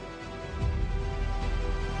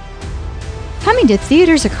Coming to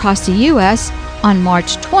theaters across the U.S. on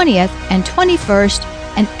March 20th and 21st,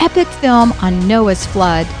 an epic film on Noah's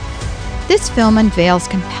flood. This film unveils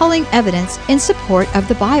compelling evidence in support of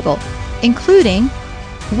the Bible, including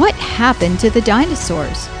what happened to the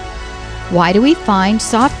dinosaurs? Why do we find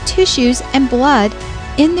soft tissues and blood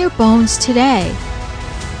in their bones today?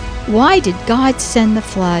 Why did God send the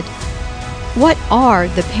flood? What are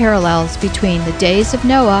the parallels between the days of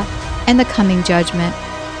Noah and the coming judgment?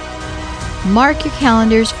 Mark your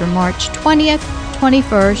calendars for March 20th,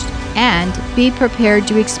 21st, and be prepared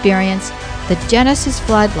to experience the Genesis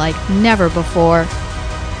flood like never before.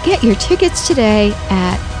 Get your tickets today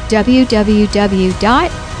at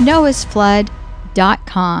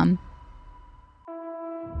www.noahsflood.com.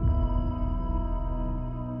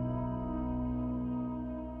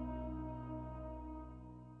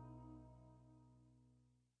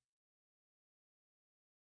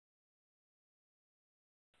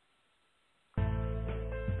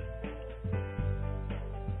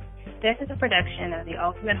 This is a production of the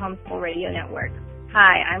Ultimate Homeschool Radio Network.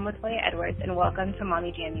 Hi, I'm Latoya Edwards, and welcome to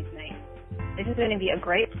Mommy Jammies Night. This is going to be a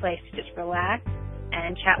great place to just relax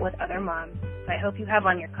and chat with other moms. So I hope you have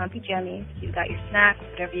on your comfy jammies, you've got your snacks,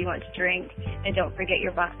 whatever you want to drink, and don't forget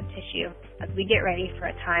your box of tissue as we get ready for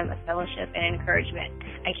a time of fellowship and encouragement.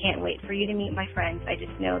 I can't wait for you to meet my friends. I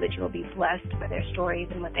just know that you will be blessed by their stories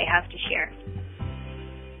and what they have to share.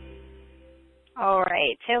 All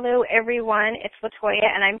right. Hello, everyone. It's Latoya,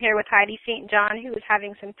 and I'm here with Heidi St. John, who was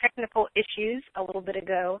having some technical issues a little bit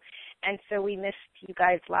ago, and so we missed you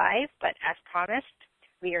guys live. But as promised,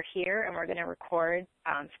 we are here, and we're going to record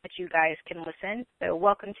so that you guys can listen. So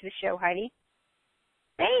welcome to the show, Heidi.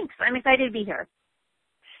 Thanks. I'm excited to be here.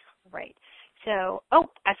 Right. So, I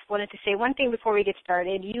just wanted to say one thing before we get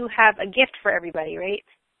started. You have a gift for everybody, right?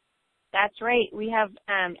 That's right. We have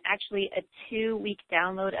actually a 2-week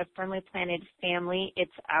download of Firmly Planted Family.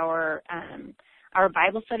 It's our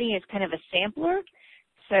Bible study. It's kind of a sampler.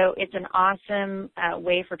 So it's an awesome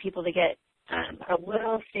way for people to get a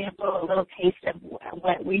little sample, a little taste of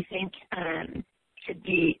what we think should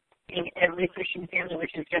be in every Christian family,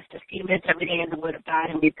 which is just a few minutes every day in the Word of God.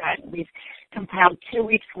 And we've compiled 2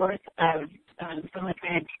 weeks worth of Firmly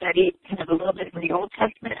Planted study, kind of a little bit from the Old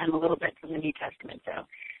Testament and a little bit from the New Testament. So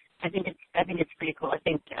I think it's pretty cool. I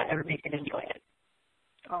think everybody can enjoy it.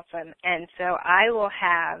 Awesome. And so I will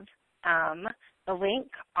have the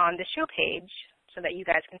link on the show page so that you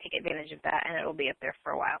guys can take advantage of that, and it will be up there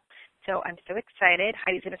for a while. So I'm so excited.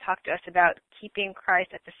 Heidi's going to talk to us about keeping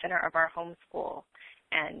Christ at the center of our homeschool,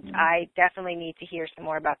 and I definitely need to hear some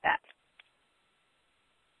more about that.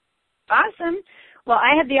 Awesome. Well,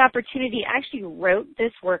 I had the opportunity, I actually wrote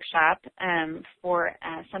this workshop for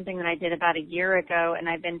something that I did about a year ago, and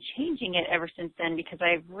I've been changing it ever since then because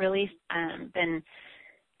I've really been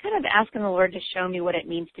kind of asking the Lord to show me what it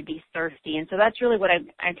means to be thirsty. And so that's really what I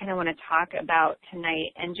kind of want to talk about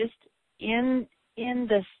tonight, and just in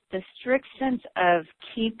the strict sense of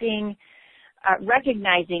keeping,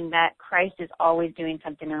 recognizing that Christ is always doing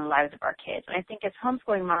something in the lives of our kids. And I think as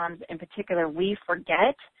homeschooling moms in particular, we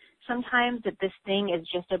forget sometimes that this thing is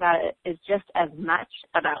just as much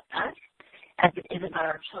about us as it is about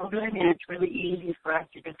our children, and it's really easy for us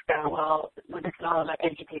to just go, well, this is all about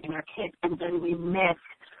educating our kids, and then we miss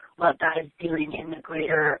what God is doing in the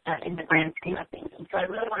grand scheme of things. And so I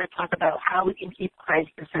really want to talk about how we can keep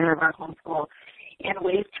Christ the center of our homeschool and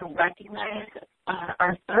ways to recognize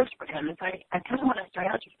our thirst for Him. And so I kind of want to start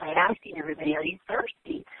out just by asking everybody, are you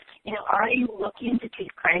thirsty? You know, are you looking to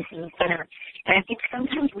keep Christ in the center? And I think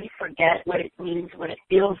sometimes we forget what it means, what it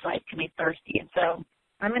feels like to be thirsty. And so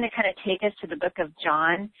I'm going to kind of take us to the book of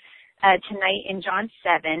John tonight in John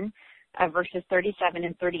 7, verses 37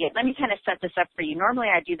 and 38. Let me kind of set this up for you. Normally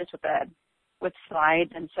I do this with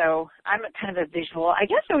slides, and so I'm kind of a visual. I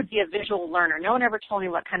guess I would be a visual learner. No one ever told me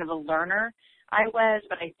what kind of a learner I was,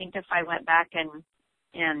 but I think if I went back and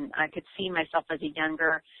I could see myself as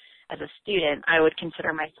a student, I would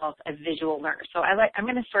consider myself a visual learner. So I'm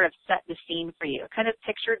going to sort of set the scene for you. Kind of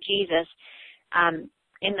picture Jesus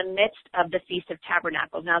in the midst of the Feast of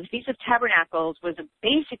Tabernacles. Now, the Feast of Tabernacles was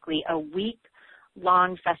basically a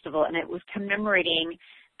week-long festival, and it was commemorating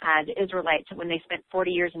the Israelites when they spent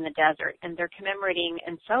 40 years in the desert, and they're commemorating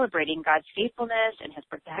and celebrating God's faithfulness and His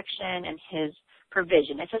protection and His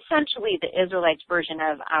provision. It's essentially the Israelites' version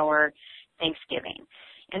of our Thanksgiving.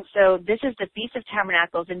 And so this is the Feast of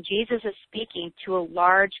Tabernacles, and Jesus is speaking to a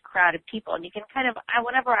large crowd of people. And you can kind of,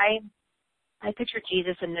 whenever I picture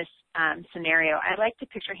Jesus in this scenario, I like to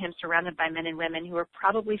picture Him surrounded by men and women who are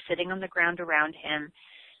probably sitting on the ground around Him.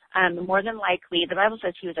 More than likely, the Bible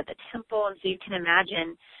says He was at the temple, and so you can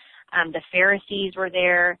imagine the Pharisees were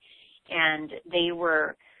there, and they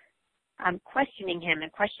were questioning him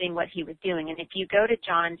and questioning what he was doing. And if you go to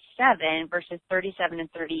John 7, verses 37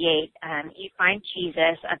 and 38, you find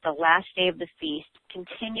Jesus at the last day of the feast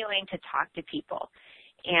continuing to talk to people.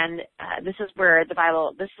 And this is where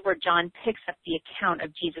John picks up the account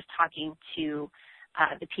of Jesus talking to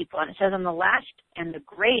the people. And it says, on the last and the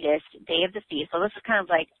greatest day of the feast. So this is kind of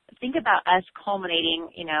like, think about us culminating,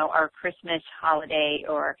 our Christmas holiday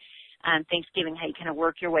or Thanksgiving, how you kind of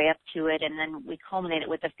work your way up to it, and then we culminate it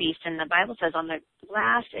with a feast. And the Bible says, on the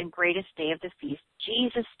last and greatest day of the feast,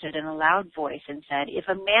 Jesus stood in a loud voice and said, if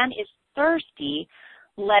a man is thirsty,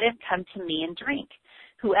 let him come to me and drink.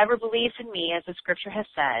 Whoever believes in me, as the scripture has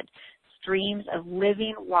said, streams of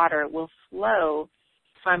living water will flow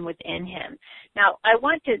from within him. Now, I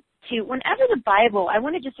want to whenever the Bible, I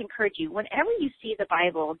want to just encourage you, whenever you see the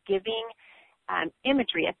Bible giving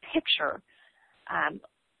imagery, a picture,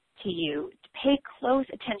 to you, to pay close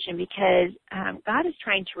attention, because God is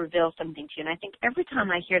trying to reveal something to you. And I think every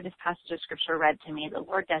time I hear this passage of scripture read to me, the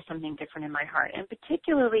Lord does something different in my heart. And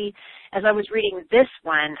particularly as I was reading this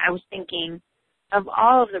one, I was thinking of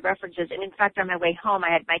all of the references. And in fact, on my way home,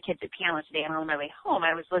 I had my kids at piano today, and on my way home,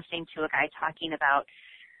 I was listening to a guy talking about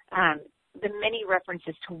the many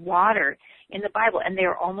references to water in the Bible, and they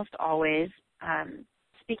are almost always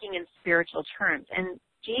speaking in spiritual terms. And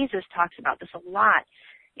Jesus talks about this a lot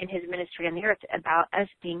in his ministry on the earth, about us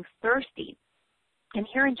being thirsty. And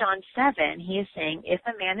here in John 7, he is saying, if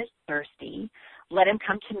a man is thirsty, let him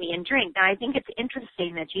come to me and drink. Now, I think it's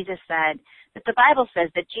interesting that the Bible says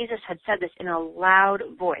that Jesus had said this in a loud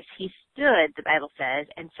voice. He stood, the Bible says,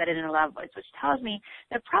 and said it in a loud voice, which tells me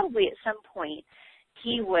that probably at some point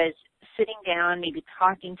he was sitting down, maybe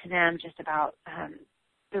talking to them just about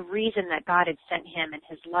the reason that God had sent him and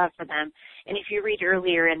his love for them. And if you read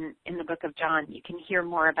earlier in the book of John, you can hear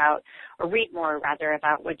more about, or read more rather,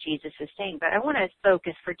 about what Jesus is saying. But I want to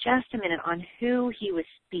focus for just a minute on who he was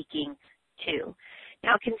speaking to.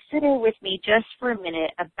 Now consider with me just for a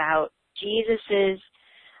minute about Jesus's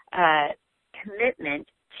commitment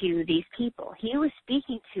to these people. He was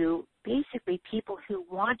speaking to basically people who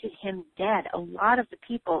wanted him dead. A lot of the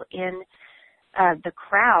people in the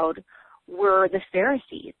crowd were the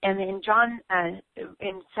Pharisees. And in John,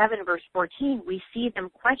 in 7 verse 14, we see them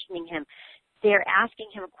questioning him. They're asking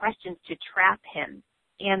him questions to trap him.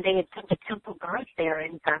 And they had sent the temple guards there,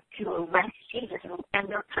 in fact, to arrest Jesus. And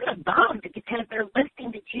they're kind of bummed because they're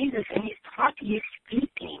listening to Jesus, and he's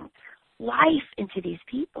speaking life into these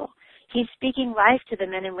people. He's speaking life to the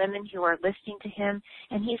men and women who are listening to him,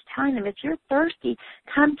 and he's telling them, if you're thirsty,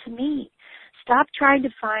 come to me. Stop trying to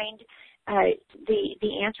find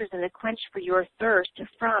the answers and the quench for your thirst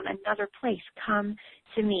from another place. Come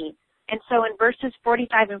to me. And so in verses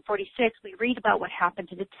 45 and 46, we read about what happened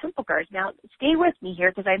to the temple guards. Now, stay with me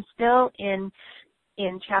here because I'm still in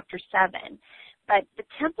chapter 7. But the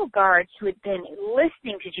temple guards who had been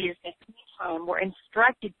listening to Jesus at the time were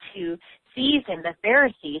instructed to seize him. The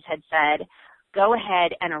Pharisees had said, go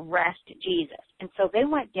ahead and arrest Jesus. And so they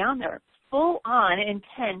went down there full on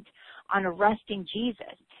intent on arresting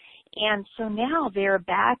Jesus. And so now they're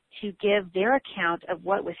back to give their account of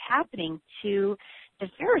what was happening to the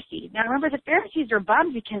Pharisees. Now remember, the Pharisees are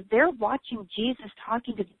bummed because they're watching Jesus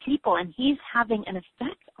talking to the people, and he's having an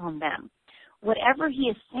effect on them. Whatever he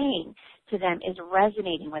is saying to them is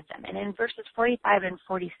resonating with them. And in verses 45 and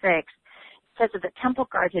 46, it says that the temple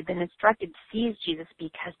guards had been instructed to seize Jesus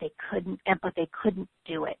because they couldn't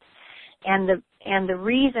do it. And the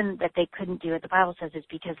reason that they couldn't do it, the Bible says, is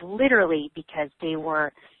because they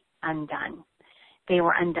were undone. They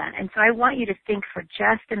were undone. And so I want you to think for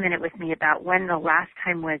just a minute with me about when the last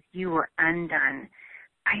time was you were undone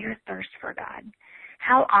by your thirst for God.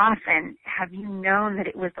 How often have you known that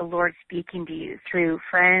it was the Lord speaking to you through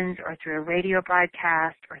friends or through a radio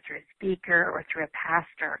broadcast or through a speaker or through a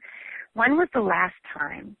pastor? When was the last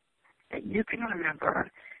time that you can remember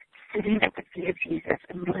sitting at the feet of Jesus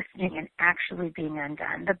and listening and actually being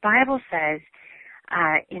undone? The Bible says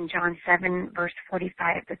in John 7, verse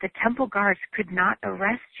 45, that the temple guards could not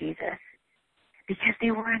arrest Jesus because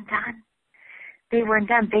they were undone. They were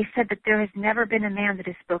undone. They said that there has never been a man that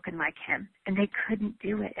has spoken like him, and they couldn't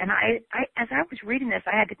do it. And I as I was reading this,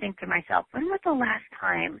 I had to think to myself, when was the last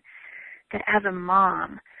time that as a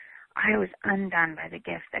mom I was undone by the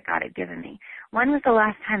gift that God had given me? When was the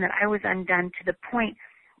last time that I was undone to the point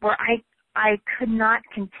where I could not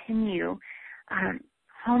continue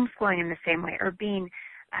homeschooling in the same way, or being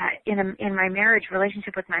in my marriage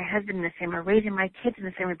relationship with my husband in the same way, or raising my kids in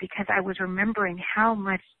the same way, because I was remembering how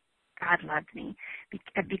much God loved me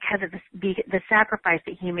because of the sacrifice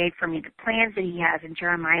that he made for me, the plans that he has in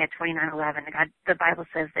Jeremiah 29:11. The Bible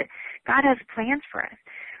says that God has plans for us.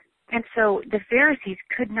 And so the Pharisees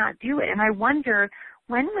could not do it. And I wonder,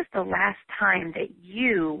 when was the last time that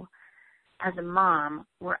you, as a mom,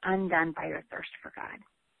 were undone by your thirst for God?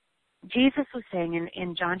 Jesus was saying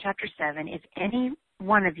in John chapter 7, if any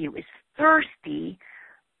one of you is thirsty,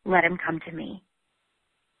 let him come to me.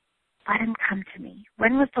 Let him come to me.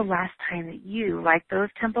 When was the last time that you, like those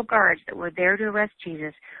temple guards that were there to arrest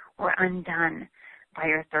Jesus, were undone by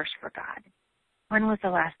your thirst for God? When was the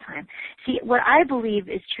last time? See, what I believe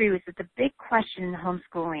is true is that the big question in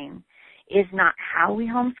homeschooling is not how we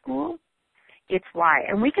homeschool, it's why.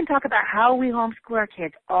 And we can talk about how we homeschool our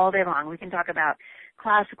kids all day long. We can talk about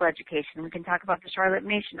classical education. We can talk about the Charlotte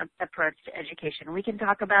Mason approach to education. We can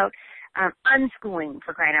talk about unschooling,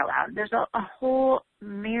 for crying out loud. There's a whole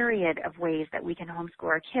myriad of ways that we can homeschool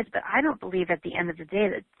our kids, but I don't believe at the end of the day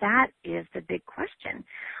that is the big question.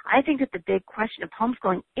 I think that the big question of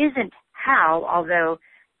homeschooling isn't how, although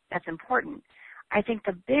that's important. I think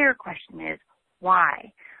the bigger question is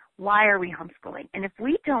why. Why are we homeschooling? And if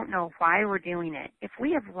we don't know why we're doing it, if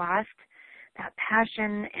we have lost that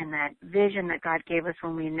passion and that vision that God gave us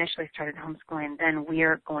when we initially started homeschooling, then we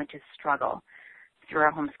are going to struggle through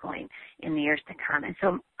our homeschooling in the years to come. And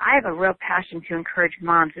so I have a real passion to encourage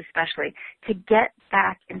moms especially to get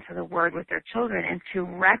back into the Word with their children and to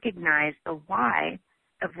recognize the why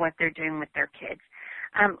of what they're doing with their kids.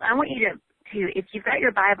 I want you to, if you've got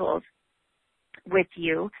your Bibles with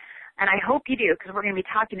you, and I hope you do, because we're going to be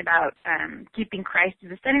talking about keeping Christ at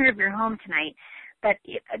the center of your home tonight. But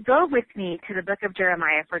go with me to the book of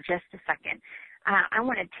Jeremiah for just a second. I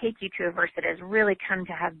want to take you to a verse that has really come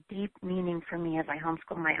to have deep meaning for me as I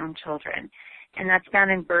homeschool my own children. And that's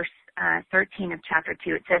found in verse 13 of chapter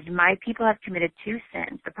 2. It says, my people have committed two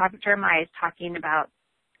sins. The prophet Jeremiah is talking about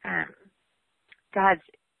God's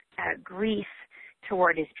grief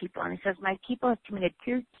toward his people. And he says, my people have committed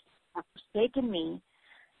two sins, have forsaken me,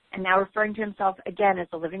 and now referring to himself again as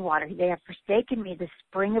the living water. They have forsaken me, the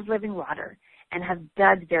spring of living water, and have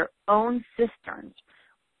dug their own cisterns,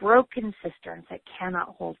 broken cisterns that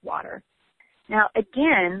cannot hold water. Now,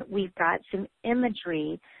 again, we've got some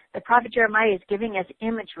imagery. The prophet Jeremiah is giving us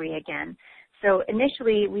imagery again. So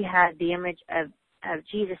initially we had the image of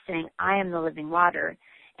Jesus saying, I am the living water.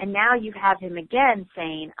 And now you have him again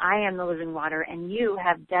saying, I am the living water, and you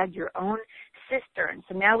have dug your own cisterns.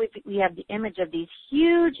 So now we have the image of these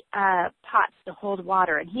huge pots to hold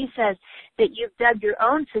water. And he says that you've dug your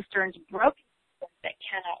own cisterns, broken that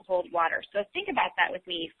cannot hold water. So think about that with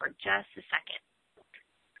me for just a second,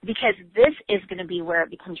 because this is going to be where it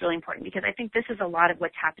becomes really important, because I think this is a lot of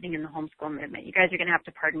what's happening in the homeschool movement. You guys are going to have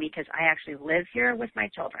to pardon me because I actually live here with my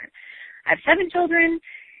children. I have 7 children,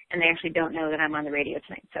 and they actually don't know that I'm on the radio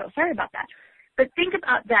tonight, so sorry about that. But think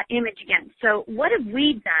about that image again. So what have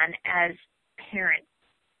we done as parents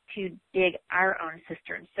to dig our own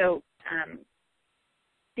cisterns? So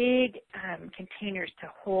big containers to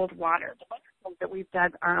hold water. That we've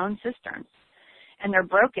dug our own cisterns, and they're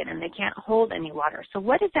broken and they can't hold any water. So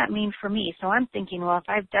what does that mean for me? So I'm thinking, well, if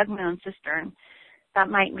I've dug my own cistern, that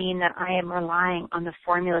might mean that I am relying on the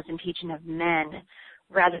formulas and teaching of men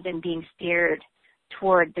rather than being steered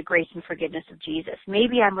toward the grace and forgiveness of Jesus.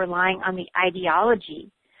 Maybe I'm relying on the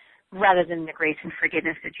ideology rather than the grace and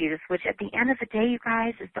forgiveness of Jesus, which at the end of the day, you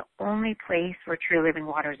guys, is the only place where true living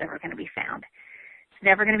water is ever going to be found. It's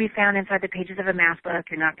never going to be found inside the pages of a math book.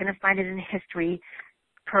 You're not going to find it in a history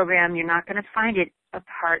program. You're not going to find it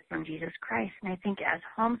apart from Jesus Christ. And I think as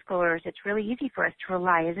homeschoolers, it's really easy for us to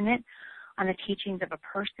rely, isn't it, on the teachings of a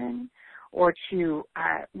person, or to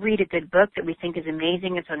read a good book that we think is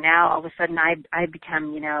amazing. And so now all of a sudden I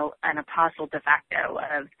become, an apostle de facto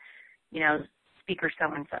of, speaker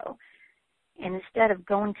so-and-so. And instead of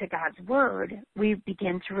going to God's Word, we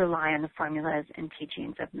begin to rely on the formulas and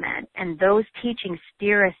teachings of men. And those teachings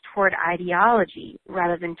steer us toward ideology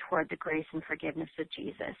rather than toward the grace and forgiveness of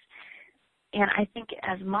Jesus. And I think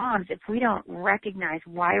as moms, if we don't recognize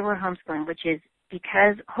why we're homeschooling, which is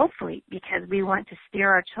hopefully because we want to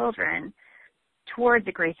steer our children toward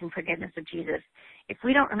the grace and forgiveness of Jesus, if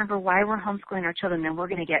we don't remember why we're homeschooling our children, then we're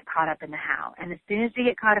going to get caught up in the how. And as soon as we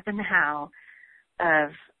get caught up in the how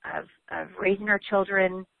of raising our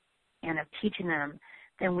children and of teaching them,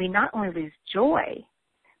 then we not only lose joy,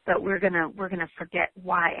 but we're gonna forget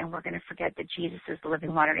why, and we're gonna forget that Jesus is the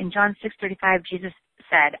living water. In John 6:35, Jesus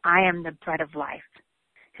said, I am the bread of life.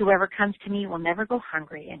 Whoever comes to me will never go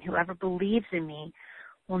hungry, and whoever believes in me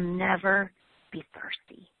will never be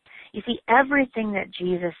thirsty. You see, everything that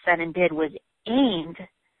Jesus said and did was aimed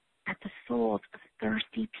at the souls of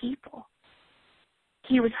thirsty people.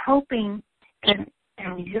 He was hoping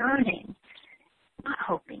and yearning, not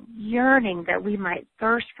hoping, yearning that we might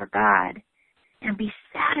thirst for God and be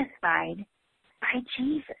satisfied by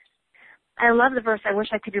Jesus. I love the verse. I wish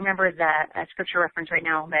I could remember the scripture reference right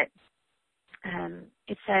now, but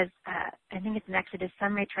it says, I think it's in Exodus,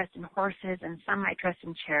 some may trust in horses and some might trust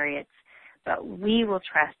in chariots, but we will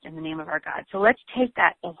trust in the name of our God. So let's take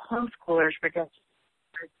that as homeschoolers for just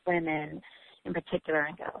women in particular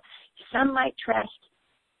and go. Some might trust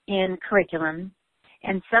in curriculum,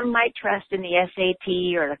 and some might trust in the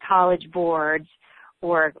SAT or the college boards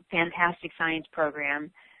or a fantastic science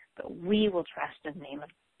program, but we will trust in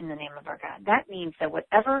the name of our God. That means that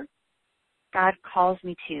whatever God calls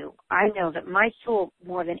me to, I know that my soul,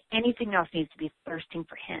 more than anything else, needs to be thirsting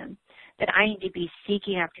for Him, that I need to be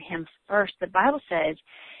seeking after Him first. The Bible says,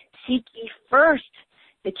 seek ye first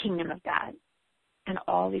the kingdom of God, and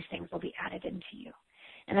all these things will be added unto you.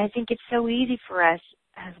 And I think it's so easy for us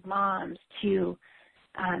as moms to,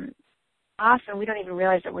 often we don't even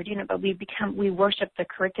realize that we're doing it, but we worship the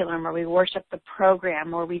curriculum or we worship the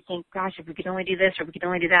program, or we think, gosh, if we could only do this or we could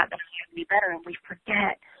only do that, that would be better, and we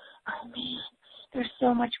forget, oh man, there's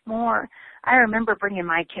so much more. I remember bringing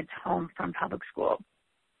my kids home from public school.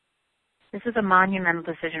 This is a monumental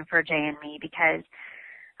decision for Jay and me because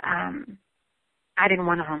I didn't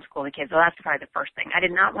want to homeschool the kids. Well, that's probably the first thing. I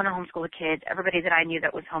did not want to homeschool the kids. Everybody that I knew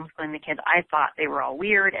that was homeschooling the kids, I thought they were all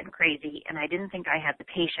weird and crazy, and I didn't think I had the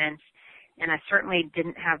patience, and I certainly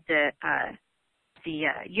didn't have the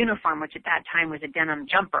uniform, which at that time was a denim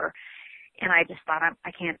jumper, and I just thought,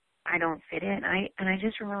 I don't fit in. And I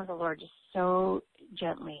just remember the Lord just so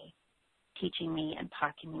gently teaching me and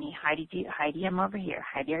talking to me, Heidi, I'm over here.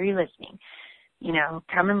 Heidi, are you listening? You know,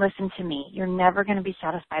 come and listen to me. You're never going to be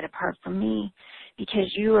satisfied apart from me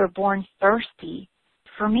because you were born thirsty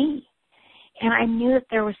for me. And I knew that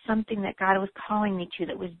there was something that God was calling me to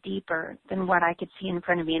that was deeper than what I could see in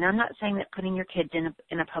front of me. And I'm not saying that putting your kids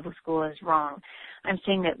in a public school is wrong. I'm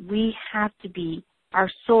saying that we have to be, our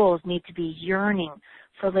souls need to be yearning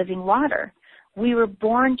for living water. We were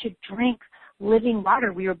born to drink living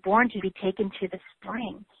water. We were born to be taken to the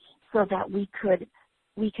spring so that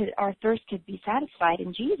our thirst could be satisfied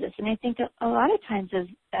in Jesus. And I think that a lot of times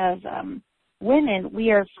as women,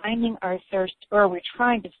 we are finding our thirst, or we're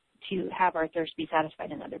trying to have our thirst be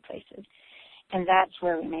satisfied in other places. And that's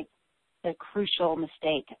where we make the crucial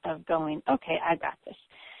mistake of going, okay, I got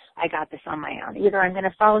this on my own. Either I'm going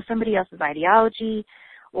to follow somebody else's ideology,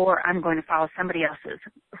 or I'm going to follow somebody else's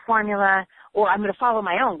formula, or I'm going to follow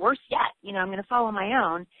my own. Worse yet, I'm going to follow my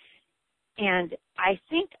own. And I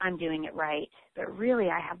think I'm doing it right, but really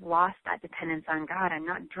I have lost that dependence on God. I'm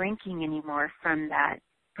not drinking anymore from the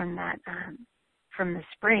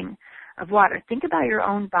spring of water. Think about your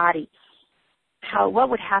own body. What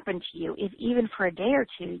would happen to you if even for a day or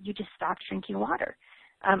two you just stopped drinking water?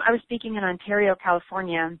 I was speaking in Ontario,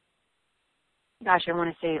 California. Gosh, I want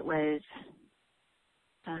to say it was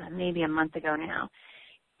maybe a month ago now.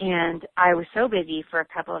 And I was so busy for a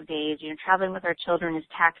couple of days, traveling with our children is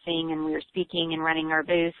taxing, and we were speaking and running our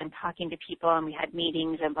booths and talking to people, and we had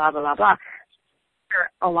meetings and blah, blah, blah, blah.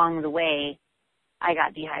 Along the way, I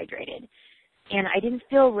got dehydrated. And I didn't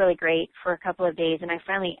feel really great for a couple of days, and I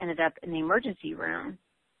finally ended up in the emergency room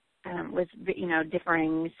with,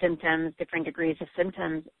 differing symptoms, different degrees of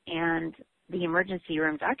symptoms. And the emergency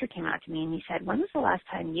room doctor came out to me, and he said, when was the last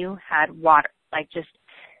time you had water? Like just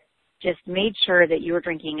made sure that you were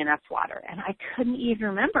drinking enough water. And I couldn't even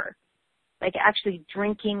remember, actually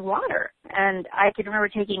drinking water. And I could remember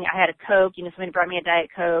I had a Coke, somebody brought me a Diet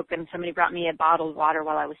Coke, and somebody brought me a bottle of water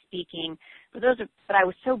while I was speaking. But I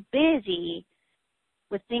was so busy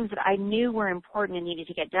with things that I knew were important and needed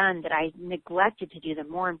to get done that I neglected to do the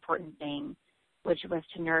more important thing, which was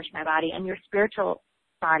to nourish my body. And your spiritual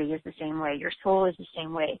body is the same way. Your soul is the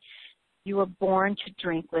same way. You were born to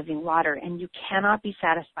drink living water, and you cannot be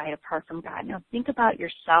satisfied apart from God. Now, think about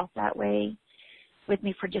yourself that way with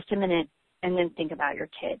me for just a minute, and then think about your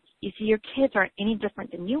kids. You see, your kids aren't any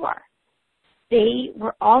different than you are. They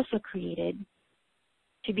were also created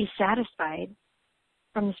to be satisfied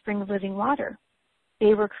from the spring of living water.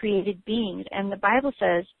 They were created beings, and the Bible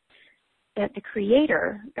says that the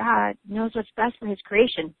Creator, God, knows what's best for His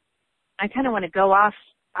creation. I kind of want to go off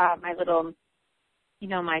my little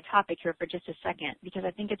my topic here for just a second, because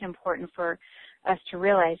I think it's important for us to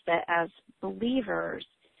realize that as believers,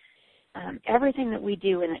 everything that we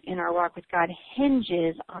do in our walk with God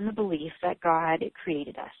hinges on the belief that God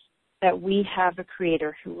created us, that we have a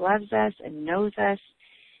Creator who loves us and knows us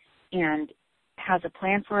and has a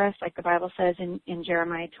plan for us, like the Bible says in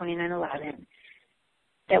Jeremiah 29:11,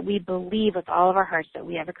 that we believe with all of our hearts that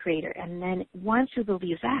we have a creator. And then once we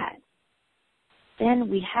believe that, then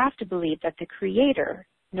we have to believe that the creator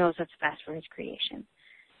knows what's best for his creation.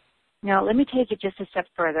 Now, let me take it just a step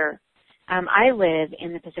further. I live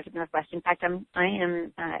in the Pacific Northwest. In fact, I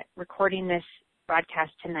am recording this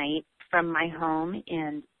broadcast tonight from my home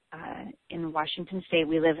in Washington State.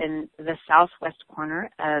 We live in the southwest corner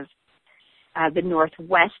of the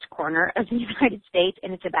northwest corner of the United States,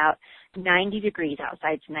 and it's about 90 degrees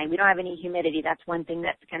outside tonight. We don't have any humidity. That's one thing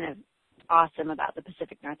that's kind of awesome about the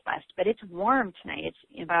Pacific Northwest. But it's warm tonight.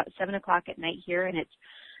 It's about 7 o'clock at night here, and it's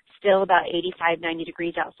still about 85, 90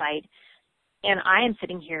 degrees outside. And I am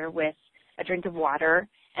sitting here with a drink of water,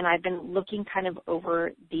 and I've been looking kind of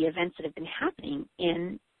over the events that have been happening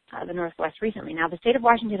in the Northwest recently. Now, the state of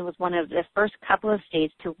Washington was one of the first couple of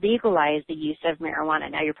states to legalize the use of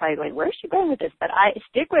marijuana. Now, you're probably going, where's she going with this? But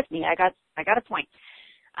stick with me. I got a point.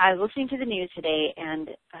 I was listening to the news today, and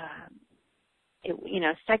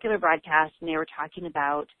secular broadcast, and they were talking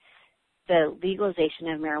about the legalization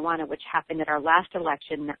of marijuana, which happened at our last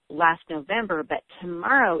election last November. But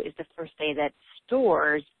tomorrow is the first day that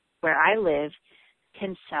stores where I live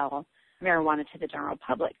can sell marijuana to the general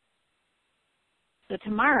public. So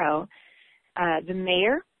tomorrow, the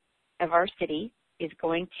mayor of our city is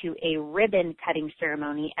going to a ribbon cutting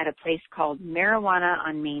ceremony at a place called Marijuana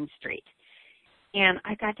on Main Street. And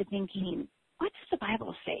I got to thinking, what does the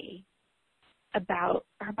Bible say about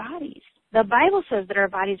our bodies? The Bible says that our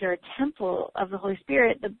bodies are a temple of the Holy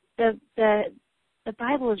Spirit. The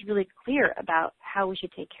Bible is really clear about how we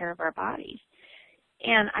should take care of our bodies.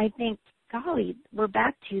 And I think, golly, we're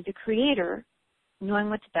back to the Creator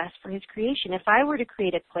knowing what's best for his creation. If I were to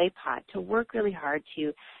create a clay pot, to work really hard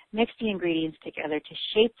to mix the ingredients together, to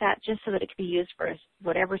shape that just so that it could be used for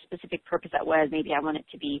whatever specific purpose that was, maybe I want it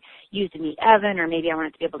to be used in the oven, or maybe I want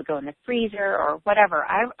it to be able to go in the freezer, or whatever,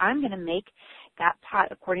 I'm going to make that pot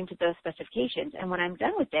according to those specifications. And when I'm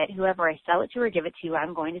done with it, whoever I sell it to or give it to,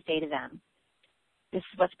 I'm going to say to them, this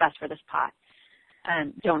is what's best for this pot.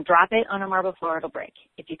 Don't drop it on a marble floor, it'll break.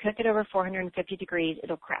 If you cook it over 450 degrees,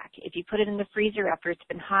 it'll crack. If you put it in the freezer after it's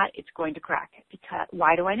been hot, it's going to crack.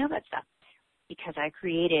 Why do I know that stuff? Because I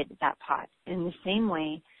created that pot. In the same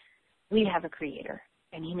way, we have a creator,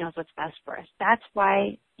 and he knows what's best for us. That's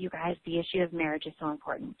why, you guys, the issue of marriage is so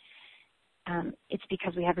important. It's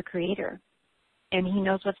because we have a creator, and he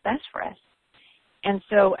knows what's best for us. And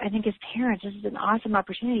so I think as parents, this is an awesome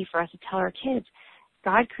opportunity for us to tell our kids,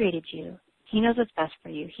 God created you. He knows what's best for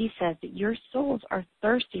you. He says that your souls are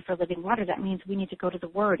thirsty for living water. That means we need to go to the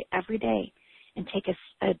Word every day and take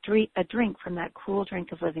a drink from that cool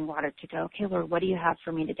drink of living water to go, okay, Lord, what do you have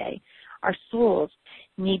for me today? Our souls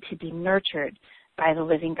need to be nurtured by the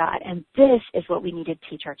living God, and this is what we need to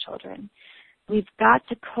teach our children. We've got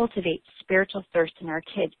to cultivate spiritual thirst in our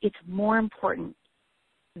kids. It's more important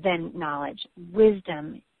than knowledge.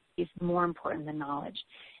 Wisdom is more important than knowledge.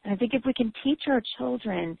 And I think if we can teach our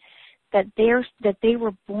children that they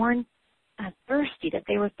were born thirsty, that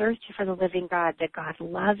they were thirsty for the living God, that God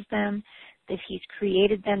loves them, that he's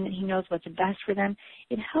created them, that he knows what's best for them,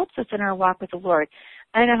 it helps us in our walk with the Lord.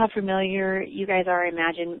 I don't know how familiar you guys are, I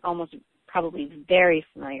imagine almost probably very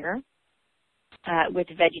familiar with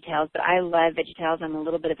VeggieTales, but I love VeggieTales. I'm a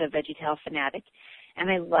little bit of a VeggieTale fanatic, and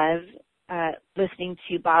I love listening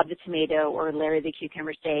to Bob the Tomato or Larry the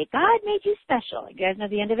Cucumber say, God made you special. You guys know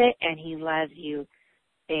the end of it? And he loves you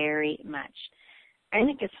very much. I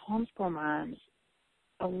think as homeschool moms,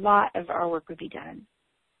 a lot of our work would be done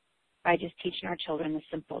by just teaching our children the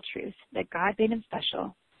simple truth that God made them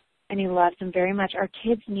special and he loves them very much. Our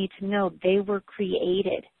kids need to know they were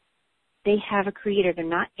created. They have a creator. They're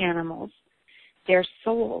not animals. They're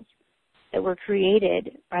souls that were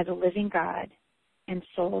created by the living God. And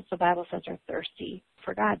souls, the Bible says, are thirsty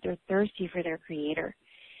for God. They're thirsty for their creator.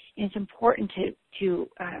 And it's important to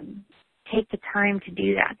take the time to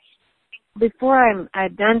do that. Before I'm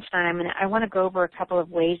done tonight, I want to go over a couple of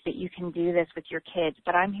ways that you can do this with your kids.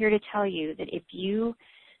 But I'm here to tell you that if you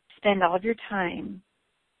spend all of your time,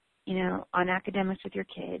 on academics with your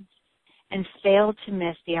kids and fail to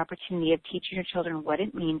miss the opportunity of teaching your children what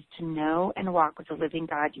it means to know and walk with the living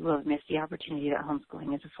God, you will have missed the opportunity that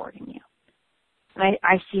homeschooling is affording you. And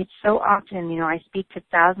I see it so often. I speak to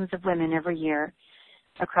thousands of women every year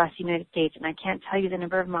across the United States, and I can't tell you the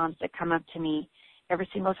number of moms that come up to me every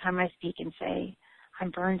single time I speak and say,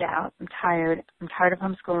 I'm burned out, I'm tired of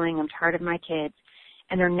homeschooling, I'm tired of my kids.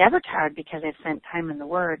 And they're never tired because they've spent time in the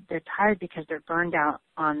Word. They're tired because they're burned out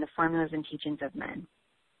on the formulas and teachings of men.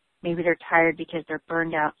 Maybe they're tired because they're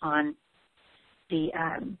burned out on the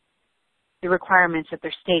the requirements that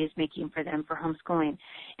their state is making for them for homeschooling.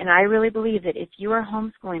 And I really believe that if you are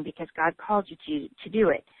homeschooling because God called you to do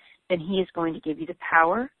it, then He is going to give you the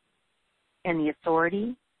power and the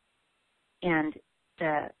authority and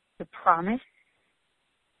the promise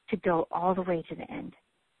to go all the way to the end.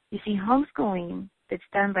 You see, homeschooling that's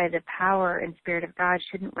done by the power and Spirit of God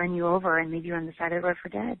shouldn't run you over and leave you on the side of the road for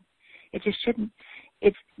dead. It just shouldn't.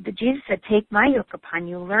 Jesus said, take my yoke upon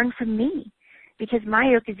you, learn from me, because my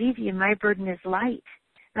yoke is easy and my burden is light.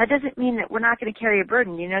 That doesn't mean that we're not going to carry a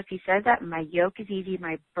burden. You notice He says that, my yoke is easy,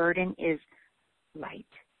 my burden is light.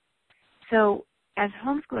 So as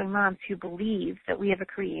homeschooling moms who believe that we have a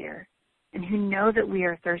Creator and who know that we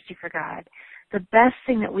are thirsty for God, the best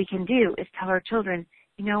thing that we can do is tell our children,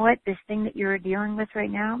 you know what, this thing that you're dealing with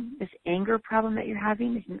right now, this anger problem that you're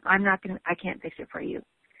having, I can't fix it for you.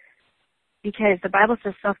 Because the Bible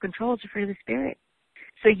says self-control is a fruit of the Spirit.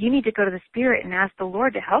 So you need to go to the Spirit and ask the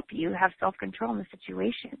Lord to help you have self-control in the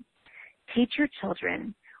situation. Teach your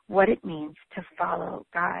children what it means to follow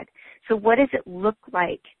God. So what does it look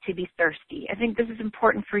like to be thirsty? I think this is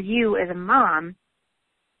important for you as a mom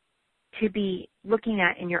to be looking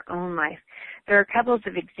at in your own life. There are a couple of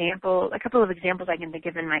examples I can think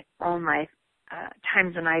of in my own life,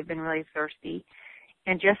 times when I've been really thirsty.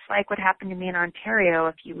 And just like what happened to me in Ontario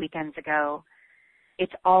a few weekends ago,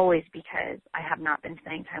 it's always because I have not been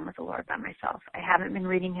spending time with the Lord by myself. I haven't been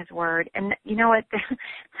reading His Word. And you know what?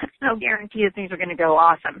 That's no guarantee that things are going to go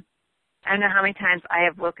awesome. I don't know how many times I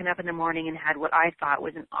have woken up in the morning and had what I thought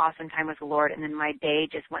was an awesome time with the Lord, and then my day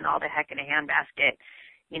just went all the heck in a handbasket,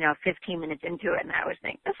 15 minutes into it, and I was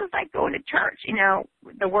thinking, this is like going to church.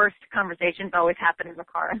 The worst conversations always happen in the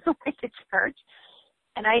car on the way to church.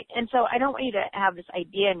 And so I don't want you to have this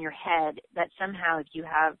idea in your head that somehow if you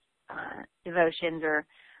have devotions or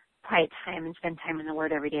quiet time and spend time in the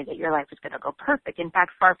Word every day that your life is going to go perfect. In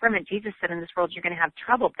fact, far from it. Jesus said in this world you're going to have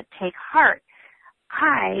trouble, but take heart.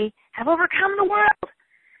 I have overcome the world.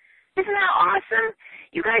 Isn't that awesome?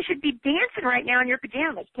 You guys should be dancing right now in your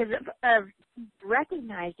pajamas because of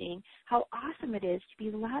recognizing how awesome it is to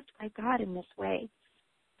be loved by God in this way.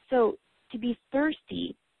 So to be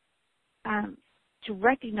thirsty, to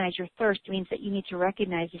recognize your thirst means that you need to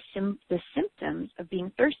recognize the symptoms of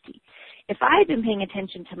being thirsty. If I had been paying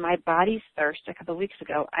attention to my body's thirst a couple of weeks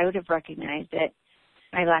ago, I would have recognized that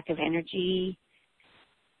my lack of energy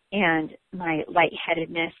and my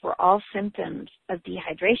lightheadedness were all symptoms of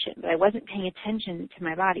dehydration, but I wasn't paying attention to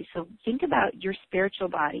my body. So think about your spiritual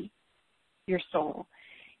body, your soul,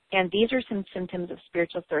 and these are some symptoms of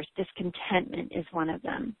spiritual thirst. Discontentment is one of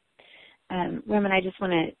them. Women, I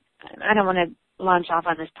don't want to launch off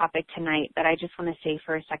on this topic tonight, but I just want to say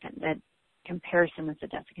for a second that comparison is the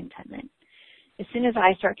death of contentment. As soon as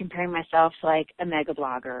I start comparing myself to like a mega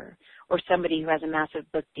blogger or somebody who has a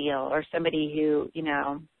massive book deal or somebody who,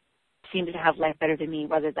 seems to have life better than me,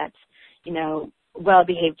 whether that's,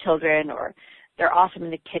 well-behaved children or they're awesome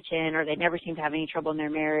in the kitchen or they never seem to have any trouble in their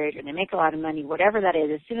marriage or they make a lot of money, whatever that is,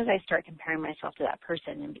 as soon as I start comparing myself to that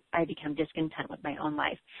person, I become discontent with my own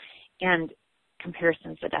life. And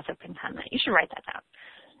comparison is the death of contentment. You should write that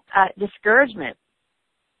down. Discouragement.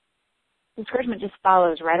 Discouragement just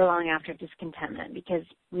follows right along after discontentment because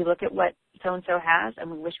we look at what so-and-so has and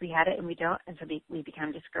we wish we had it and we don't, and so we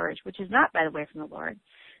become discouraged, which is not, by the way, from the Lord.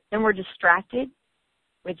 Then we're distracted,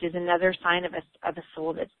 which is another sign of a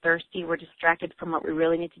soul that's thirsty. We're distracted from what we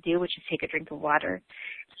really need to do, which is take a drink of water.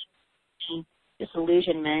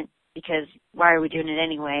 Disillusionment, because why are we doing it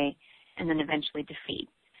anyway? And then eventually defeat.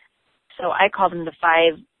 So I call them the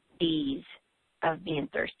 5 D's of being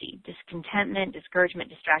thirsty: discontentment, discouragement,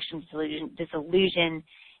 distraction, disillusion,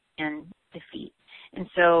 and defeat. And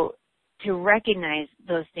so to recognize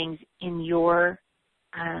those things in your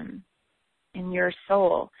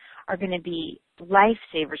soul are going to be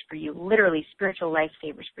lifesavers for you, literally spiritual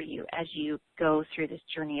lifesavers for you as you go through this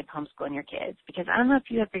journey of homeschooling your kids. Because I don't know if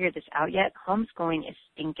you have figured this out yet, homeschooling is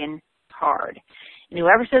stinking hard. And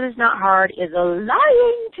whoever says it's not hard is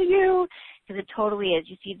lying to you, because it totally is.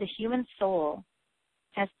 You see, the human soul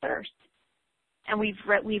has thirst. And we've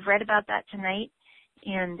read about that tonight.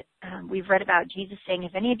 And we've read about Jesus saying,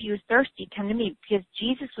 if any of you is thirsty, come to me. Because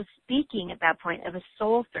Jesus was speaking at that point of a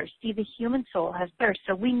soul thirst. See, the human soul has thirst.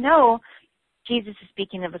 So we know Jesus is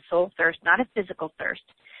speaking of a soul thirst, not a physical thirst.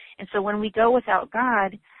 And so when we go without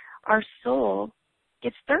God, our soul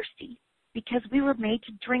gets thirsty because we were made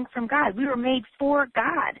to drink from God. We were made for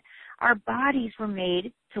God. Our bodies were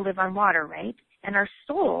made to live on water, right? And our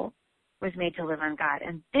soul was made to live on God.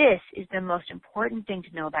 And this is the most important thing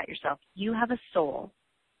to know about yourself. You have a soul,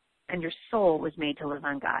 and your soul was made to live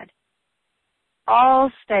on God.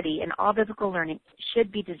 All study and all biblical learning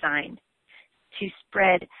should be designed to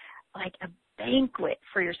spread like a banquet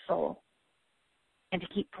for your soul and to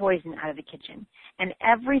keep poison out of the kitchen. And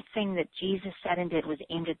everything that Jesus said and did was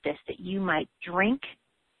aimed at this, that you might drink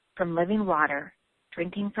from living water,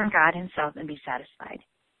 drinking from God himself, and be satisfied.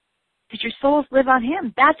 Because your souls live on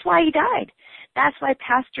him. That's why he died. That's why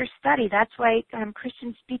pastors study. That's why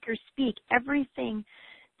Christian speakers speak. Everything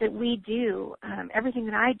that we do, everything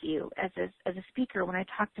that I do as a speaker when I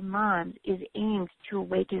talk to moms is aimed to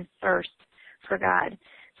awaken thirst for God,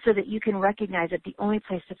 so that you can recognize that the only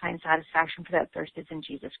place to find satisfaction for that thirst is in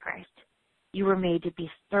Jesus Christ. You were made to be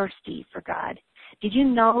thirsty for God. Did you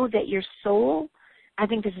know that your soul, I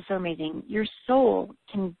think this is so amazing, your soul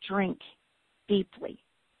can drink deeply,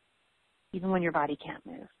 even when your body can't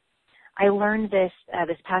move. I learned this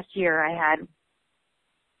this past year. I had,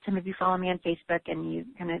 some of you follow me on Facebook, and you've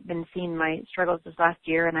kind of been seeing my struggles this last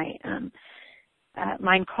year, and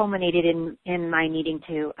mine culminated in my needing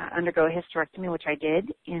to undergo a hysterectomy, which I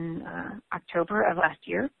did in October of last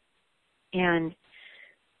year. And,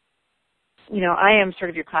 I am sort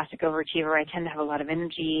of your classic overachiever. I tend to have a lot of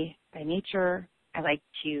energy by nature. I like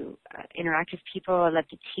to interact with people. I love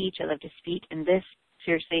to teach. I love to speak. And this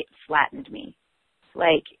seriously flattened me.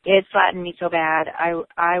 Like, it flattened me so bad.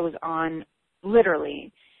 I was on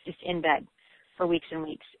literally just in bed for weeks and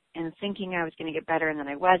weeks, and thinking I was going to get better, and then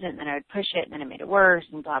I wasn't, and then I would push it, and then it made it worse,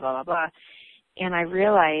 and blah, blah, blah, blah. And I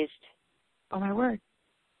realized, oh my word,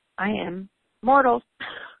 I am mortal.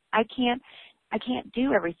 I can't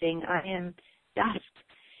do everything. I am dust.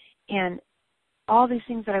 And all these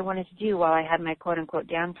things that I wanted to do while I had my quote-unquote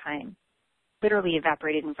downtime literally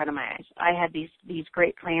evaporated in front of my eyes. I had these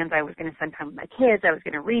great plans. I was going to spend time with my kids. I was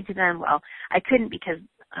going to read to them. Well, I couldn't because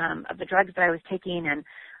of the drugs that I was taking, and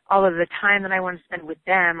all of the time that I wanted to spend with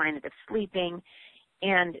them, I ended up sleeping.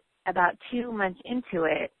 And about 2 months into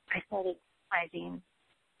it, I started realizing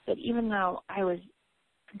that even though I was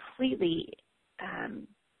completely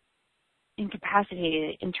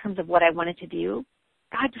incapacitated in terms of what I wanted to do,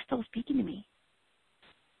 God was still speaking to me.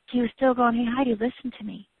 He was still going, hey, Heidi, listen to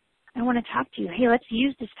me. I want to talk to you. Hey, let's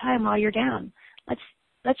use this time while you're down.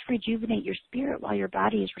 Let's rejuvenate your spirit while your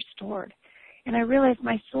body is restored. And I realized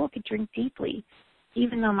my soul could drink deeply,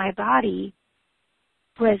 even though my body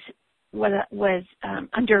was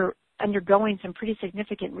undergoing some pretty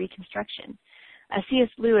significant reconstruction. C.S.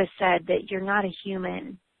 Lewis said that you're not a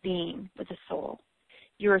human being with a soul.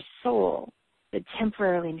 You're a soul that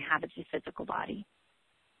temporarily inhabits a physical body.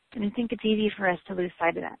 And I think it's easy for us to lose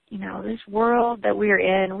sight of that. This world that we are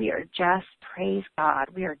in, we are just, praise God,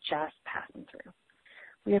 we are just passing through.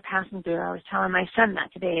 We are passing through. I was telling my son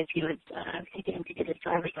that today as he was taking him to get his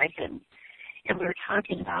driver's license. And we were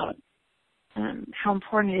talking about how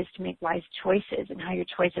important it is to make wise choices and how your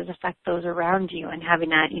choices affect those around you, and having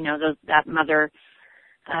that, that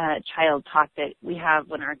mother-child talk that we have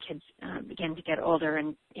when our kids begin to get older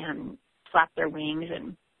and flap their wings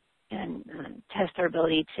and test their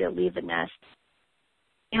ability to leave the nest.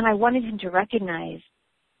 And I wanted him to recognize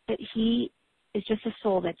that he is just a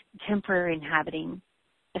soul that's temporarily inhabiting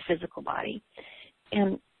a physical body.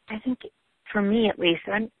 And I think, for me at least,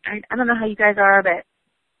 I don't know how you guys are, but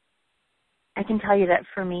I can tell you that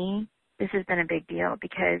for me, this has been a big deal,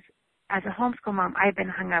 because as a homeschool mom, I've been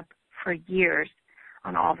hung up for years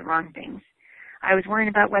on all the wrong things. I was worrying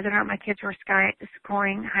about whether or not my kids were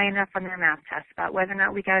scoring high enough on their math tests, about whether or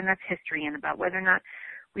not we got enough history in, about whether or not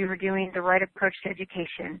we were doing the right approach to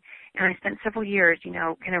education. And I spent several years,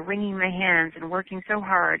 kind of wringing my hands and working so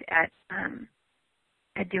hard at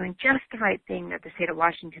doing just the right thing that the state of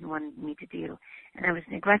Washington wanted me to do. And I was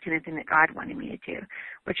neglecting the thing that God wanted me to do,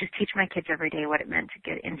 which is teach my kids every day what it meant to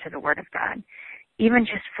get into the Word of God, even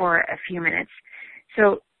just for a few minutes.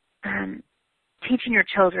 So teaching your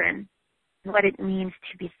children what it means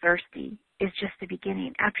to be thirsty is just the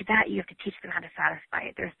beginning. After that, you have to teach them how to satisfy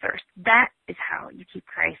their thirst. That is how you keep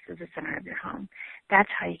Christ as the center of your home. That's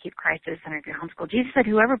how you keep Christ as the center of your homeschool. Jesus said,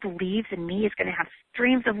 whoever believes in me is going to have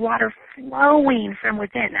streams of water flowing from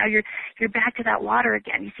within. Now you're back to that water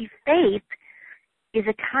again. You see, faith is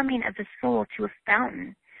a coming of the soul to a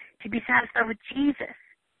fountain to be satisfied with Jesus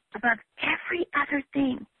above every other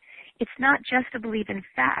thing. It's not just to believe in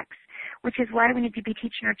facts, which is why we need to be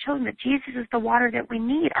teaching our children that Jesus is the water that we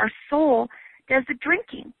need. Our soul does the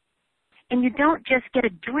drinking. And you don't just get a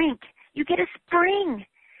drink, you get a spring.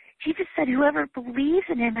 Jesus said whoever believes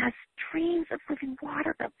in him has streams of living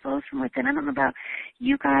water that flows from within. I don't know about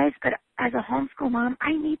you guys, but as a homeschool mom,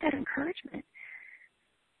 I need that encouragement.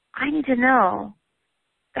 I need to know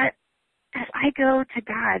that as I go to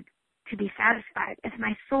God to be satisfied, as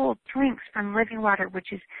my soul drinks from living water,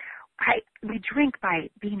 which is we drink by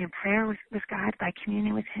being in prayer with God, by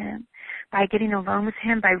communing with him, by getting alone with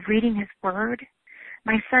him, by reading his word.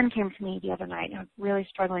 My son came to me the other night, and I was really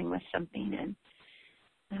struggling with something,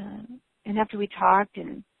 and after we talked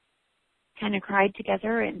and kind of cried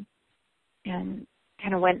together and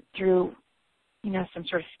kind of went through, some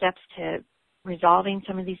sort of steps to resolving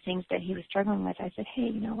some of these things that he was struggling with, I said,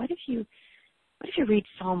 hey, what if you read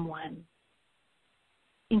Psalm 1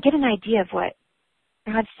 and get an idea of what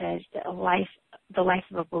God says that the life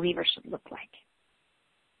of a believer should look like?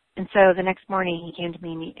 And so the next morning he came to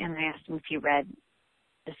me and I asked him if he read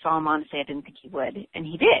the Psalm. Honestly, I didn't think he would, and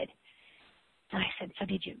he did. And I said, so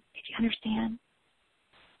did you understand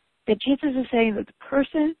that Jesus is saying that the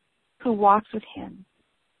person who walks with him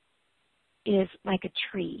is like a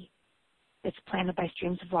tree that's planted by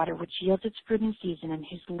streams of water, which yields its fruit in season, and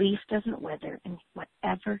whose leaf doesn't wither, and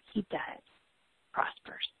whatever he does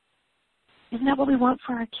prospers. Isn't that what we want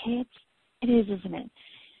for our kids? It is, isn't it?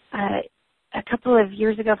 A couple of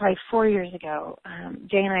years ago, probably 4 years ago,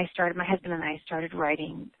 my husband and I started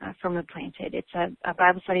writing Firmly Planted. It's a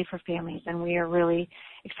Bible study for families, and we are really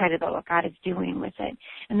excited about what God is doing with it.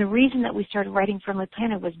 And the reason that we started writing Firmly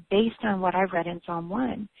Planted was based on what I read in Psalm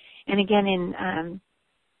 1. And again,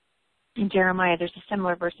 in Jeremiah, there's a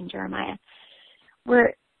similar verse in Jeremiah,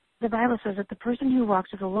 where the Bible says that the person who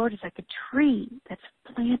walks with the Lord is like a tree that's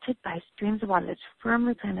planted by streams of water, that's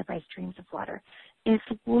firmly planted by streams of water. It's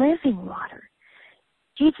living water.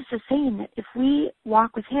 Jesus is saying that if we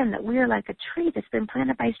walk with him, that we are like a tree that's been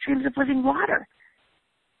planted by streams of living water.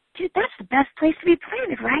 Dude, that's the best place to be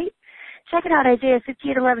planted, right? Check it out. Isaiah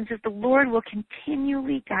 58:11 says, the Lord will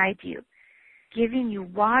continually guide you, giving you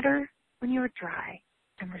water when you are dry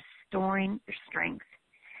and restoring your strength.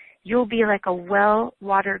 You'll be like a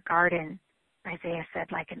well-watered garden, Isaiah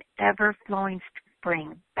said, like an ever-flowing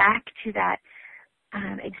spring. Back to that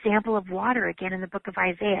example of water again in the book of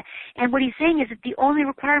Isaiah. And what he's saying is that the only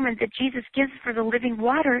requirement that Jesus gives for the living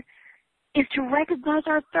water is to recognize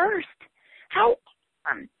our thirst. How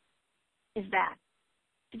is that?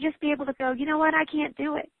 To just be able to go, you know what, I can't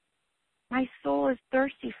do it. My soul is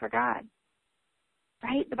thirsty for God.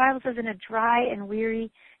 Right? The Bible says in a dry and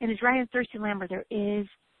thirsty land where there is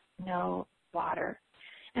no water.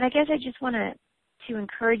 And I guess I just want to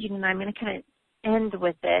encourage you, and I'm going to kind of end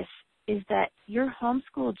with this, is that your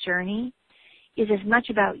homeschool journey is as much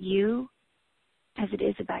about you as it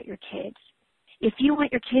is about your kids. If you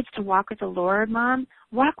want your kids to walk with the Lord, Mom,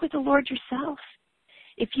 walk with the Lord yourself.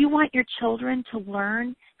 If you want your children to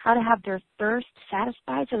learn how to have their thirst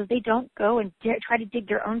satisfied so that they don't go and try to dig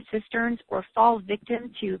their own cisterns or fall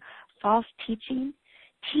victim to false teaching,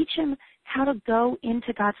 teach them how to go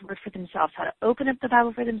into God's Word for themselves, how to open up the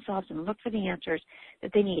Bible for themselves and look for the answers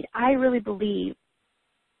that they need. I really believe,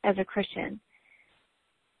 as a Christian,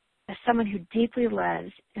 as someone who deeply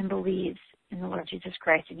loves and believes in the Lord Jesus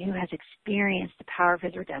Christ and who has experienced the power of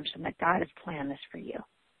his redemption, that God has planned this for you.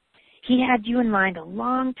 He had you in mind a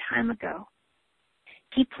long time ago.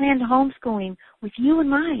 He planned homeschooling with you in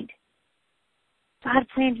mind. God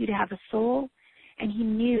planned you to have a soul, and he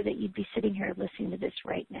knew that you'd be sitting here listening to this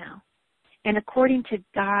right now. And according to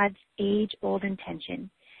God's age-old intention,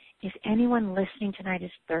 if anyone listening tonight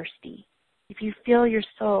is thirsty, if you feel your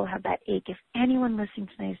soul have that ache, if anyone listening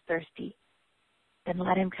tonight is thirsty, then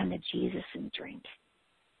let him come to Jesus and drink.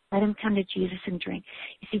 Let him come to Jesus and drink.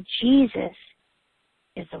 You see, Jesus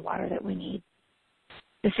is the water that we need.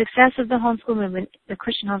 The success of the homeschool movement, the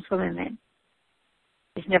Christian homeschool movement,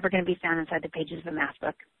 is never going to be found inside the pages of a math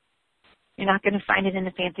book. You're not going to find it in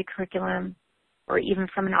a fancy curriculum or even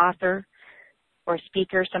from an author or a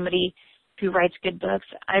speaker, somebody who writes good books.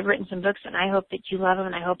 I've written some books, and I hope that you love them,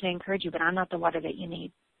 and I hope they encourage you, but I'm not the water that you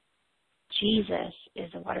need. Jesus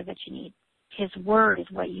is the water that you need. His word is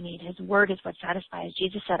what you need. His word is what satisfies.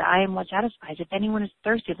 Jesus said, I am what satisfies. If anyone is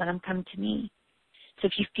thirsty, let him come to me. So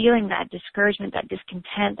if you're feeling that discouragement, that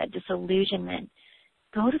discontent, that disillusionment,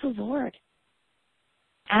 go to the Lord.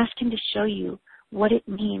 Ask him to show you what it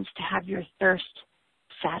means to have your thirst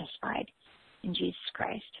satisfied in Jesus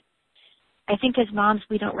Christ. I think as moms,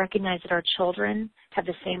 we don't recognize that our children have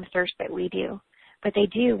the same thirst that we do, but they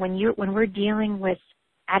do. When we're dealing with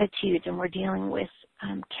attitudes and we're dealing with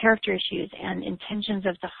character issues and intentions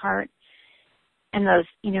of the heart and those,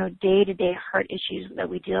 day-to-day heart issues that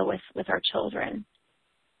we deal with our children,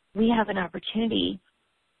 we have an opportunity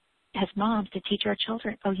as moms to teach our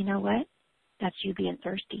children, oh, you know what? That's you being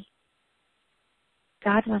thirsty.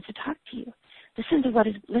 God wants to talk to you. Listen to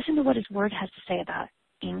what his word has to say about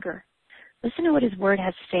anger. Listen to what his word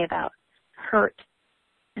has to say about hurt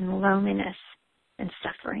and loneliness and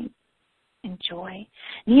suffering and joy.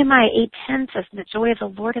 Nehemiah 8:10 says, the joy of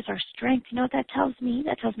the Lord is our strength. You know what that tells me?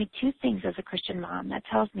 That tells me two things as a Christian mom. That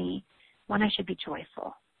tells me One, I should be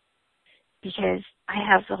joyful because I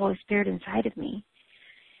have the Holy Spirit inside of me.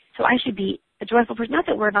 So I should be a joyful person. Not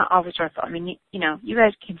that we're not always joyful. I mean, you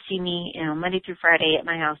guys can see me, Monday through Friday at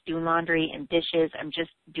my house doing laundry and dishes. I'm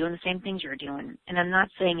just doing the same things you're doing. And I'm not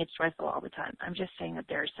saying it's joyful all the time. I'm just saying that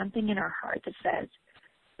there's something in our heart that says,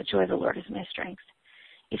 the joy of the Lord is my strength.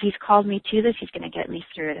 If he's called me to this, he's going to get me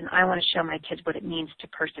through it. And I want to show my kids what it means to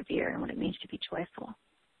persevere and what it means to be joyful.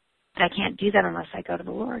 But I can't do that unless I go to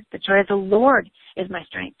the Lord. The joy of the Lord is my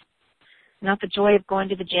strength. Not the joy of going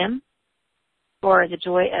to the gym, or the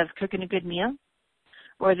joy of cooking a good meal,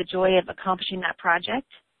 or the joy of accomplishing that project.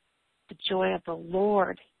 The joy of the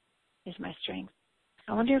Lord is my strength.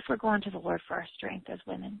 I wonder if we're going to the Lord for our strength as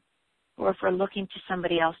women, or if we're looking to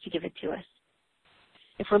somebody else to give it to us.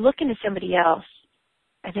 If we're looking to somebody else,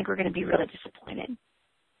 I think we're going to be really disappointed,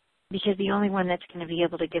 because the only one that's going to be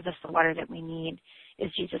able to give us the water that we need is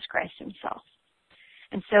Jesus Christ himself.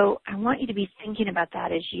 And so I want you to be thinking about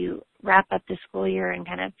that as you wrap up this school year and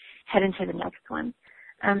kind of head into the next one.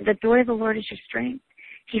 The joy of the Lord is your strength.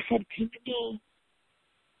 He said, "Come to me,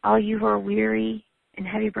 all you who are weary and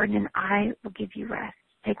heavy burdened, and I will give you rest.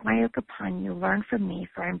 Take my yoke upon you, learn from me,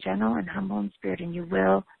 for I am gentle and humble in spirit, and you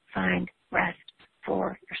will find rest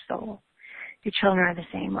for your soul." Your children are the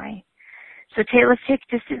same way. So let's take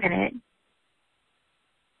just a minute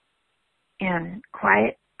and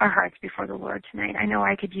quiet our hearts before the Lord tonight. I know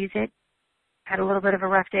I could use it. Had a little bit of a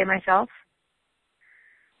rough day myself.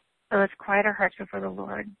 So let's quiet our hearts before the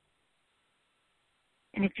Lord.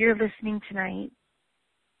 And if you're listening tonight,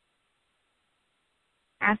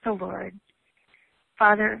 ask the Lord,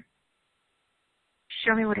 Father,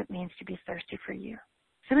 show me what it means to be thirsty for you.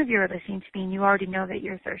 Some of you are listening to me and you already know that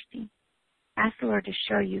you're thirsty. Ask the Lord to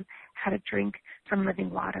show you how to drink from living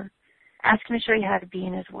water. Ask him to show you how to be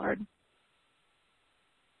in his word.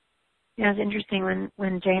 It's interesting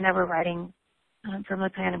when Jay and I were writing from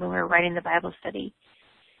LaPlanta, when we were writing the Bible study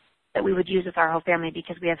that we would use with our whole family,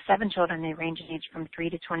 because we have 7 children. They range in age from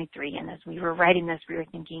 3 to 23. And as we were writing this, we were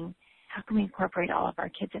thinking, how can we incorporate all of our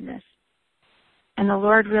kids in this? And the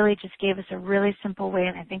Lord really just gave us a really simple way.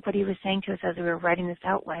 And I think what he was saying to us as we were writing this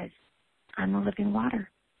out was, I'm the living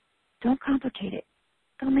water. Don't complicate it.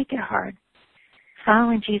 Don't make it hard.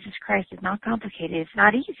 Following Jesus Christ is not complicated. It's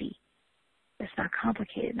not easy. It's not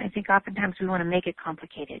complicated. And I think oftentimes we want to make it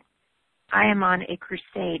complicated. I am on a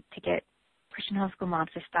crusade to get Christian homeschool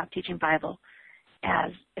moms to stop teaching Bible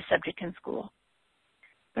as a subject in school,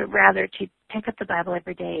 but rather to pick up the Bible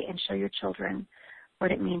every day and show your children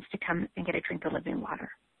what it means to come and get a drink of living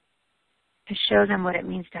water, to show them what it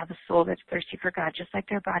means to have a soul that's thirsty for God. Just like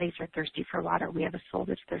their bodies are thirsty for water, we have a soul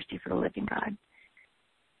that's thirsty for the living God.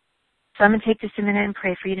 So I'm going to take just a minute and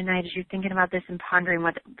pray for you tonight as you're thinking about this and pondering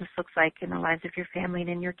what this looks like in the lives of your family and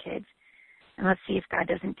in your kids. And let's see if God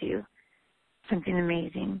doesn't do something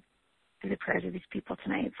amazing through the prayers of these people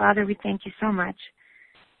tonight. Father, we thank you so much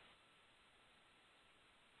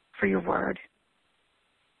for your word.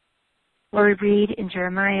 Lord, we read in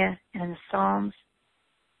Jeremiah and in the Psalms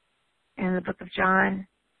and in the book of John,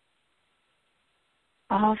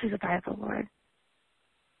 all through the Bible, Lord,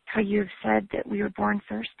 how you have said that we were born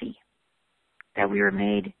thirsty, that we were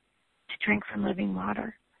made to drink from living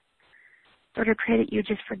water. Lord, I pray that you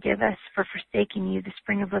just forgive us for forsaking you, the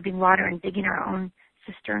spring of living water, and digging our own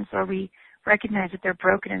cisterns. Lord, we recognize that they're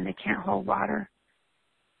broken and they can't hold water.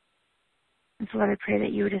 And so, Lord, I pray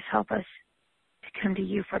that you would just help us to come to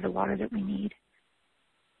you for the water that we need.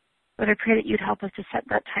 Lord, I pray that you'd help us to set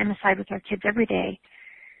that time aside with our kids every day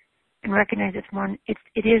and recognize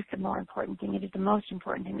it is the more important thing. It is the most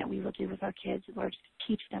important thing that we will do with our kids. Lord, just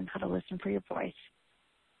teach them how to listen for your voice,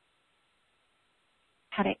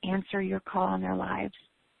 how to answer your call on their lives,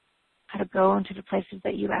 how to go into the places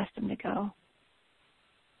that you ask them to go.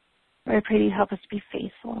 Lord, I pray that you help us to be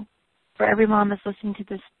faithful. For every mom that's listening to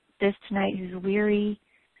this tonight who's weary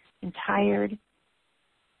and tired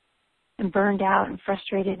and burned out and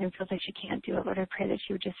frustrated and feels like she can't do it, Lord, I pray that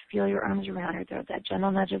she would just feel your arms around her, that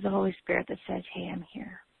gentle nudge of the Holy Spirit that says, hey, I'm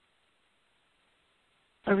here.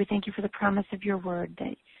 Lord, we thank you for the promise of your word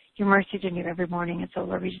that your mercies are new every morning. And so,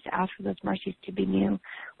 Lord, we just ask for those mercies to be new,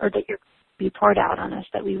 or that you be poured out on us,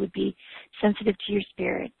 that we would be sensitive to your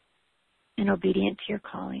spirit and obedient to your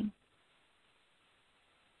calling.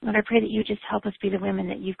 Lord, I pray that you just help us be the women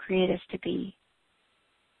that you've created us to be,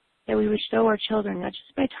 that we would show our children, not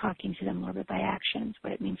just by talking to them, Lord, but by actions,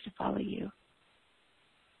 what it means to follow you.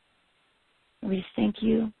 And we just thank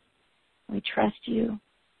you. We trust you.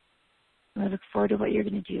 And we look forward to what you're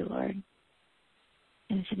going to do, Lord.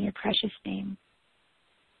 And it's in your precious name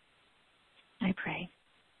I pray.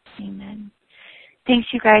 Amen. Thanks,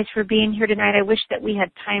 you guys, for being here tonight. I wish that we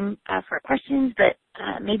had time for questions, but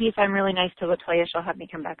maybe if I'm really nice to LaToya, she'll have me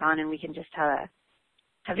come back on and we can just have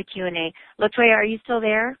a Q&A. LaToya, are you still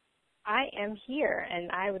there? I am here,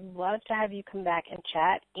 and I would love to have you come back and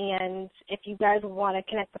chat. And if you guys want to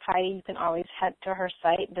connect with Heidi, you can always head to her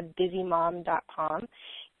site, thebusymom.com,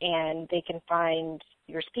 and they can find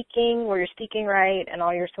your speaking, where you're speaking right, and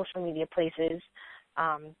all your social media places.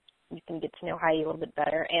 You can get to know Heidi a little bit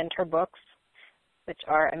better, and her books, which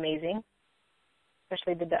are amazing,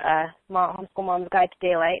 especially the Homeschool Mom's Guide to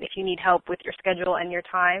Daylight. If you need help with your schedule and your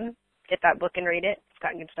time, get that book and read it. It's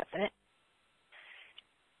got good stuff in it.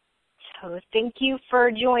 So thank you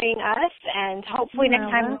for joining us, and hopefully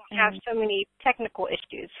next time we won't have so many technical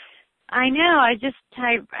issues. I know. I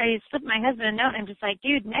slipped my husband a note, and I'm just like,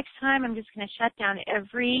 dude, next time I'm just going to shut down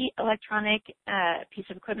every electronic piece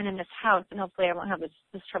of equipment in this house, and hopefully I won't have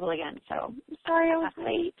this trouble again. So I'm sorry I was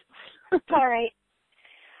late. All right.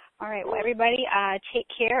 All right. Well, everybody, take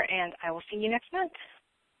care, and I will see you next month.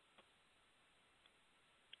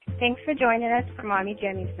 Thanks for joining us for Mommy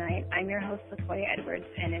Jammies Night. I'm your host, LaToya Edwards,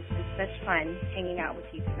 and it's been such fun hanging out with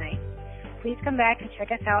you tonight. Please come back and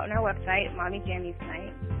check us out on our website, Mommy Jammies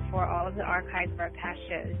Night, for all of the archives of our past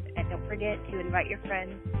shows. And don't forget to invite your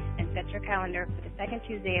friends and set your calendar for the second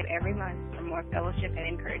Tuesday of every month for more fellowship and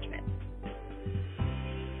encouragement.